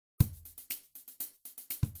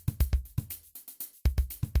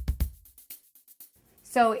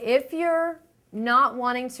So if you're not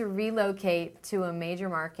wanting to relocate to a major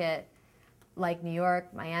market like New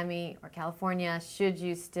York, Miami, or California, should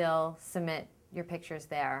you still submit your pictures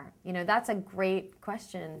there? You know, that's a great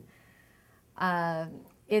question.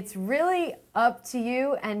 It's really up to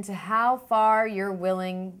you and to how far you're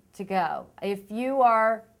willing to go. If you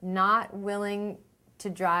are not willing to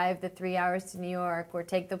drive the 3 hours to New York or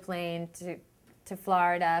take the plane to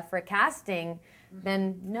Florida for casting,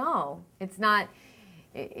 then no, it's not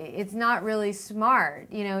really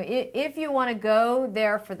smart. You know, if you want to go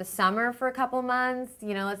there for the summer for a couple months,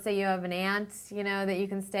 you know, let's say you have an aunt, you know, that you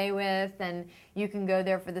can stay with and you can go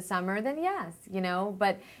there for the summer, then yes, you know,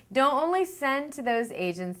 but don't only send to those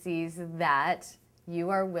agencies that you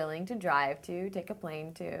are willing to drive to, take a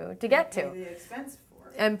plane to get to. Pay the expense for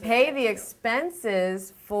it. And pay the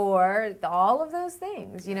expenses for all of those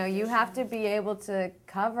things. You know, you have to be able to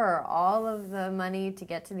cover all of the money to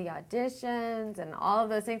get to the auditions and all of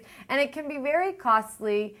those things. And it can be very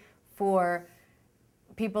costly for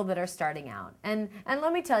people that are starting out. And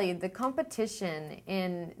let me tell you, the competition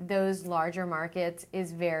in those larger markets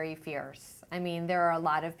is very fierce. I mean, there are a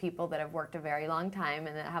lot of people that have worked a very long time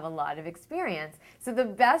and that have a lot of experience. So the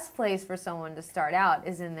best place for someone to start out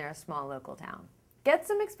is in their small local town. Get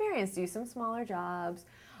some experience, do some smaller jobs,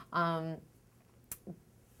 kind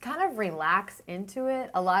of relax into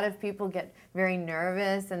it. A lot of people get very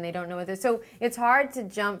nervous and they don't know what they're, so it's hard to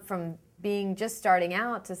jump from being just starting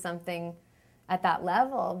out to something at that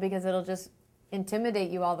level because it'll just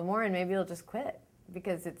intimidate you all the more and maybe you'll just quit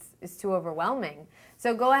because it's too overwhelming.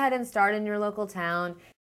 So go ahead and start in your local town.